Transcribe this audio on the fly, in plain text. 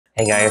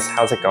Hey guys,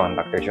 how's it going?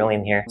 Dr.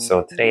 Julien here.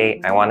 So today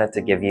I wanted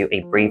to give you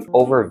a brief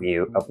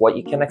overview of what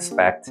you can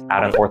expect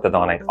at an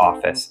orthodontic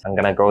office. I'm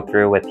going to go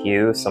through with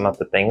you some of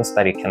the things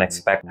that you can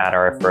expect at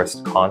our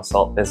first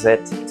consult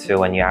visit to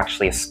when you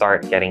actually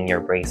start getting your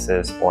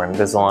braces or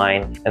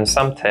Invisalign, and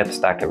some tips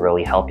that could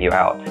really help you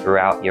out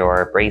throughout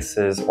your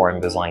braces or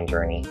Invisalign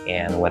journey.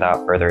 And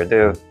without further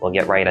ado, we'll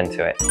get right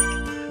into it.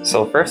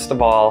 So first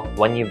of all,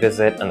 when you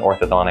visit an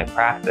orthodontic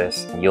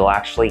practice, you'll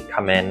actually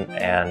come in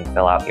and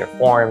fill out your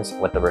forms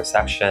with the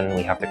reception.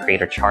 We have to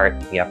create a chart.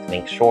 We have to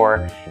make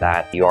sure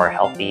that you are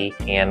healthy,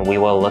 and we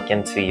will look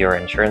into your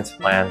insurance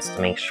plans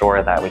to make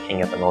sure that we can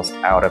get the most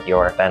out of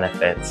your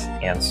benefits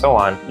and so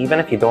on. Even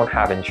if you don't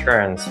have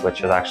insurance,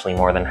 which is actually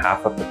more than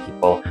half of the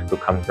people who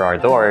come through our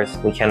doors,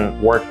 we can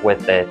work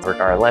with it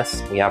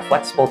regardless. We have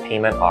flexible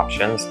payment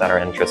options that are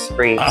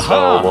interest-free,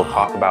 so we'll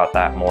talk about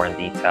that more in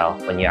detail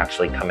when you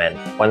actually come in.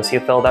 Once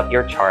you filled up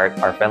your chart,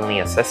 our friendly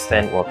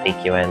assistant will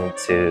take you in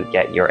to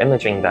get your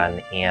imaging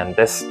done, and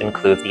this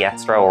includes the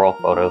extraoral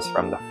photos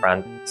from the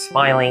front,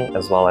 smiling,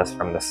 as well as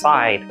from the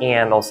side,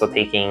 and also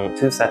taking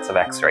 2 sets of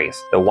x-rays.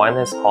 The one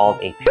is called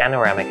a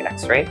panoramic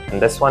x-ray,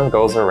 and this one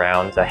goes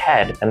around the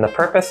head, and the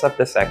purpose of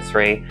this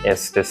x-ray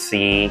is to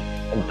see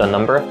the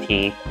number of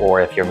teeth,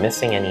 or if you're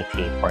missing any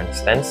teeth, for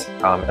instance,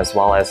 as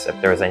well as if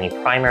there's any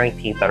primary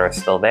teeth that are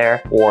still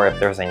there, or if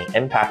there's any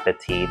impacted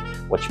teeth,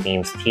 which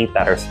means teeth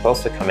that are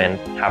supposed to come in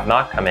have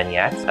not come in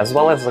yet, as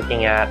well as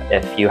looking at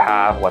if you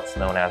have what's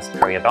known as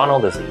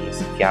periodontal disease,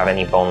 if you have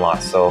any bone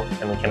loss.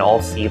 And we can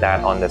all see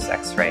that on this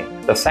x-ray.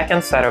 The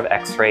second set of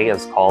x-ray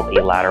is called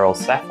a lateral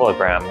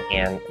cephalogram,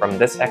 and from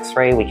this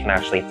x-ray we can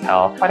actually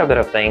tell quite a bit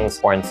of things.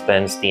 For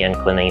instance, the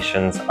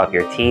inclinations of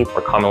your teeth,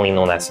 or commonly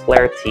known as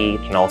flare teeth.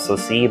 You can also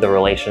see the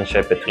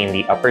relationship between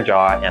the upper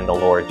jaw and the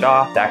lower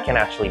jaw. That can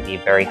actually be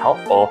very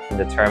helpful in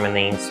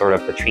determining sort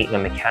of the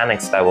treatment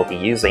mechanics that we'll be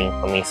using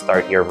when we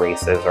start your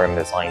braces or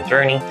Invisalign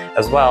journey.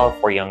 As well,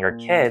 for younger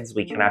kids,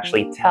 we can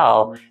actually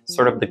tell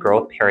sort of the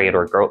growth period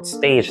or growth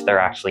stage they're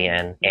actually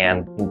in,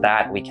 and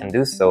that we can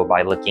do so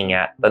by looking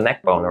at the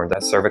neck bone or the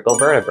cervical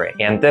vertebrae.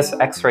 And this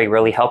x-ray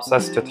really helps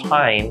us to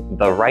time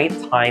the right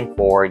time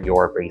for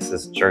your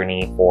braces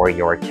journey for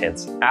your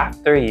kids.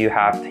 After you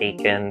have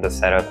taken the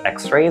set of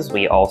x-rays,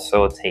 we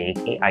also take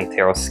a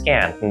iTero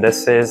scan. And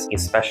this is a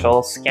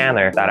special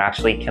scanner that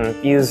actually can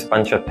fuse a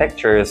bunch of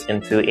pictures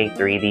into a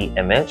 3D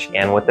image.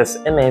 And with this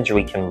image,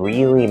 we can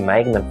really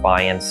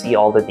magnify and see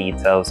all the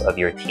details of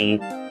your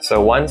teeth. So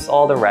once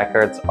all the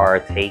records are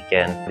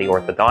taken, the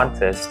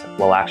orthodontist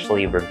will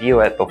actually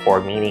review it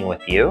before meeting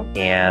with you,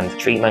 and the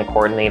treatment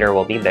coordinator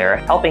will be there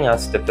helping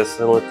us to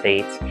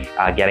facilitate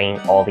getting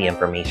all the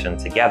information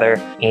together,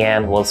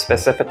 and will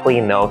specifically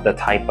note the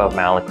type of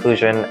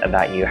malocclusion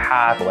that you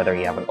have, whether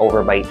you have an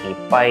overbite,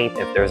 deep bite,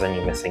 if there's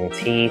any missing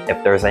teeth,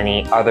 if there's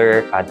any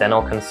other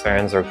dental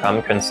concerns or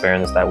gum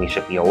concerns that we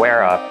should be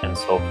aware of, and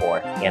so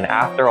forth. And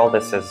after all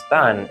this is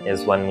done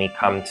is when we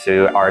come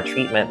to our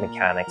treatment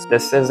mechanics.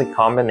 This is a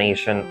combination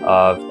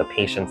of the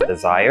patient's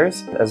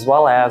desires as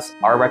well as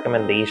our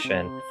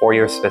recommendation for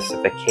your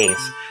specific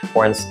case.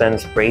 For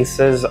instance,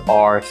 braces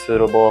are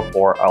suitable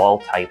for all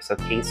types of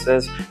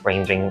cases,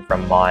 ranging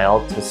from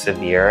mild to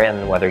severe,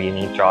 and whether you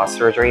need jaw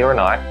surgery or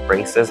not,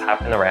 braces have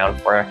been around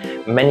for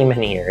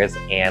many years,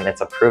 and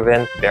it's a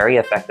proven, very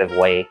effective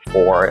way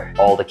for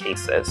all the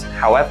cases.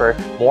 However,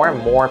 more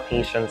and more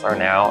patients are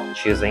now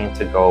choosing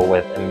to go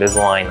with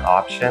Invisalign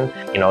option.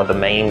 You know, the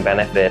main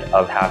benefit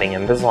of having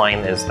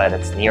Invisalign is that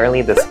it's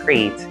nearly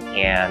discreet,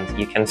 and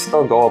you can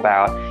still go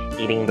about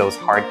eating those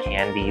hard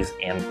candies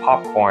and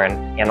popcorn,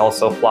 and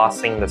also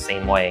flossing the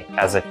same way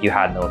as if you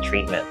had no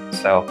treatment.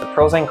 So the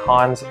pros and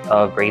cons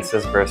of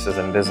braces versus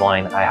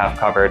Invisalign I have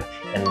covered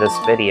in this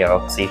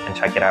video, so you can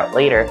check it out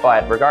later.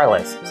 But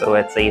regardless, so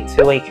it's a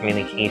two-way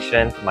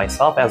communication.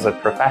 Myself as a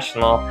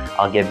professional,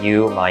 I'll give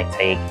you my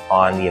take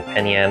on the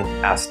opinion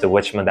as to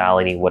which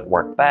modality would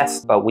work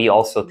best, but we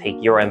also take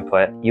your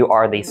input. You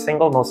are the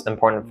single most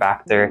important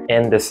factor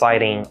in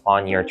deciding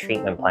on your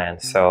treatment plan.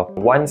 So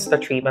once the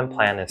treatment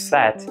plan is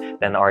set,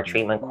 then our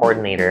treatment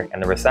coordinator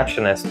and the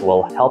receptionist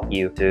will help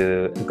you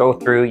to go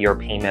through your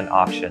payment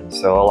options.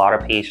 So a lot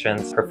of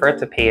patients prefer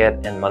to pay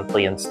it in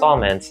monthly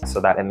installments so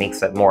that it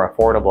makes it more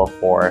affordable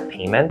for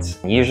payments.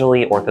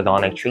 Usually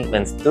orthodontic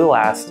treatments do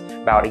last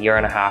about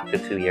 1.5 to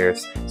 2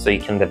 years, so you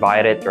can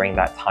divide it during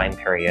that time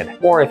period.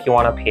 Or if you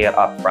want to pay it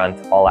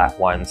upfront all at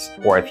once,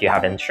 or if you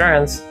have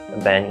insurance,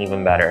 then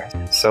even better.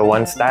 So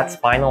once that's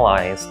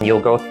finalized,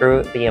 you'll go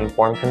through the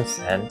informed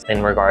consent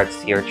in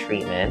regards to your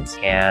treatment,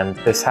 and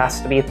this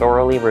has to be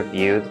thoroughly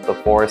reviewed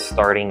before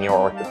starting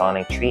your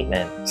orthodontic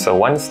treatment. So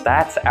once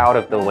that's out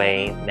of the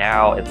way,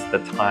 now it's the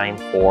time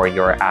for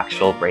your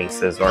actual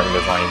braces or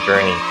Invisalign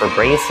journey. For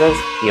braces,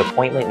 braces, the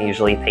appointment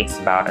usually takes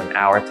about an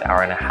hour to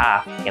hour and a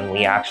half, and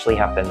we actually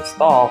have to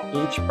install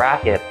each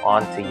bracket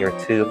onto your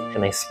tooth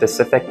in a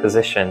specific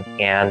position.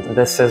 And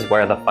this is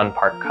where the fun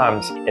part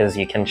comes, is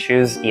you can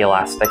choose the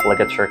elastic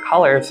ligature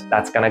colors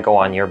that's going to go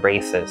on your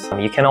braces.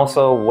 You can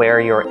also wear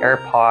your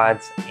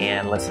AirPods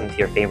and listen to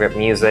your favorite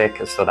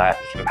music so that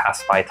you can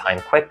pass by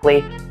time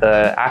quickly.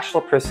 The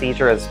actual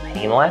procedure is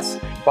painless,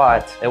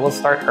 but it will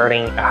start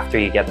hurting after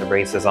you get the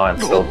braces on,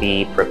 so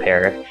be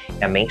prepared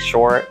and make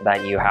sure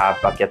that you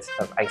have buckets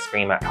of ice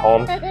cream at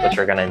home, which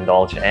you're going to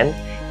indulge in,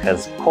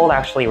 because cold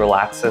actually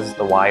relaxes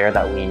the wire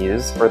that we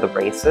use for the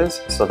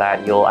braces so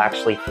that you'll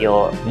actually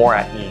feel more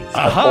at ease.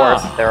 Of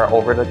course, there are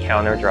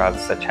over-the-counter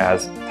drugs such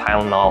as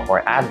Tylenol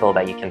or Advil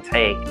that you can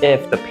take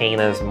if the pain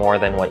is more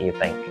than what you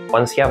think.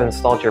 Once you have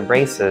installed your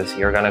braces,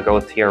 you're going to go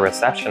to your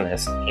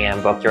receptionist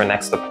and book your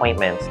next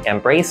appointment.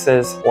 And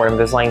braces or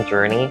Invisalign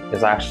journey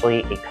is actually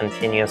a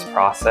continuous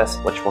process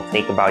which will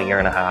take about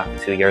 1.5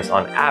 to 2 years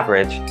on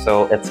average.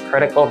 So it's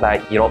critical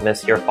that you don't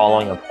miss your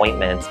following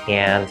appointment.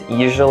 And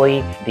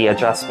usually the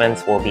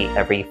adjustments will be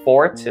every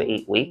 4 to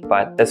 8 weeks,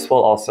 but this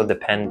will also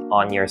depend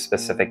on your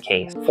specific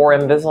case. For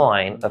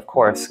Invisalign, of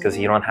course, because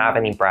you don't have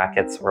any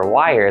brackets or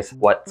wires,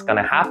 what's going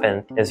to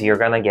happen is you're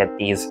going to get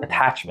these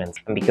attachments.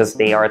 And because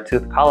they are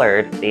tooth colored,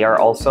 they are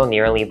also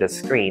nearly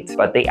discreet,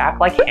 but they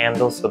act like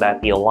handles so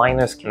that the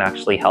aligners can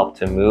actually help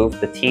to move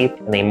the teeth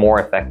in a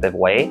more effective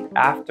way.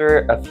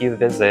 After a few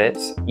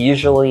visits,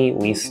 usually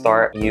we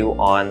start you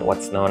on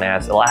what's known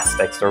as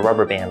elastics or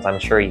rubber bands. I'm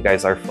sure you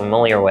guys are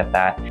familiar with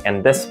that.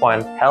 And this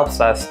one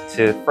helps us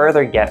to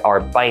further get our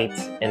bite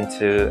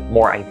into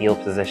more ideal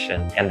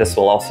position. And this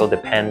will also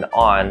depend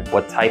on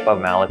what type of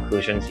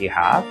malocclusions you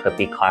have. Could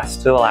be class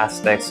 2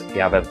 elastics if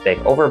you have a big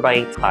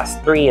overbite, class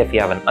 3 if you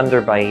have an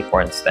underbite,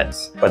 for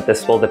instance. But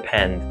this will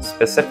depend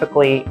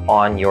specifically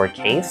on your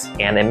case,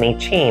 and it may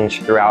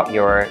change throughout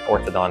your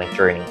orthodontic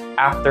journey.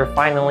 After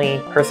finally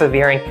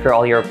persevering through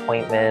all your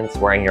appointments,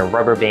 wearing your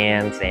rubber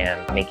bands,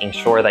 and making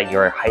sure that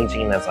your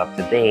hygiene is up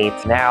to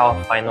date,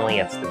 now finally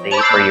it's the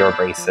day for your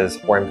braces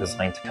or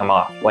Invisalign to come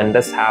off. When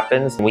this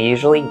happens, we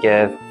usually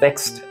give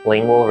fixed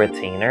lingual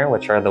retainer,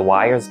 which are the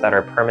wires that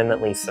are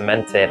permanently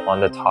cemented on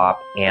the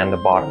top and the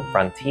bottom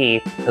front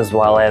teeth, as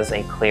well as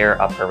a clear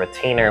upper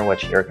retainer,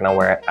 which you're going to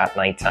wear at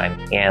nighttime.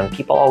 And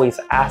people always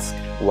ask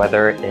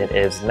whether it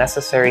is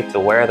necessary to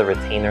wear the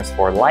retainers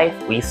for life.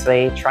 We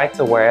say try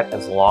to wear it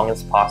as long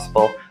as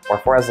possible, or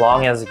for as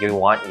long as you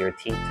want your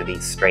teeth to be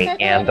straight.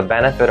 And the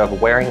benefit of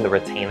wearing the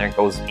retainer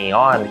goes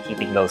beyond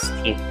keeping those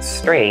teeth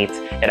straight.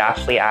 It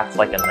actually acts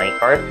like a night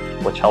guard,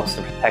 which helps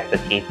to protect the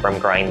teeth from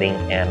grinding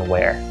and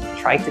wear.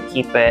 Try to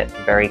keep it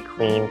very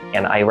clean,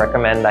 and I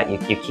recommend that you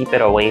keep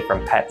it away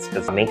from pets,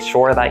 because make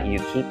sure that you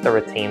keep the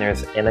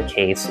retainers in a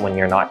case when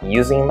you're not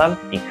using them,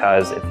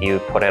 because if you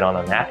put it on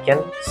a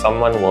napkin,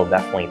 someone will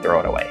definitely throw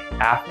it away.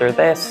 After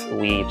this,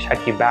 we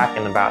check you back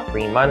in about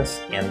 3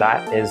 months, and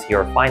that is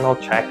your final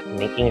check,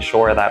 making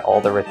sure that all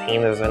the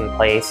retainers are in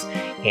place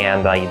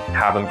and you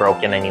haven't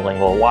broken any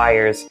lingual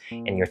wires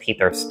and your teeth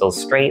are still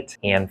straight.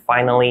 And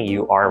finally,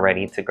 you are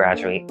ready to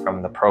graduate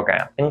from the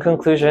program. In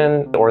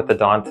conclusion, the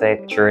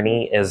orthodontic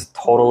journey is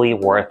totally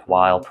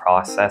worthwhile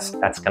process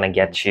that's going to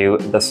get you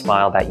the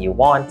smile that you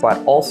want,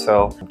 but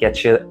also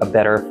get you a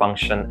better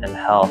function and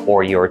health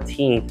for your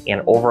teeth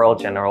and overall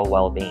general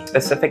well-being.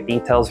 Specific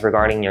details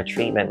regarding your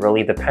treatment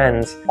really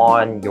depends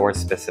on your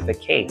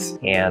specific case,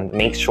 and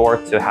make sure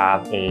to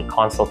have a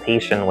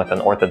consultation with an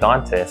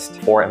orthodontist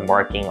before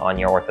embarking on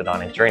your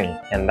orthodontic journey.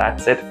 And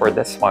that's it for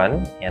this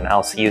one, and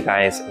I'll see you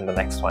guys in the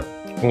next one.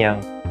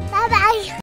 Yonge. Bye-bye.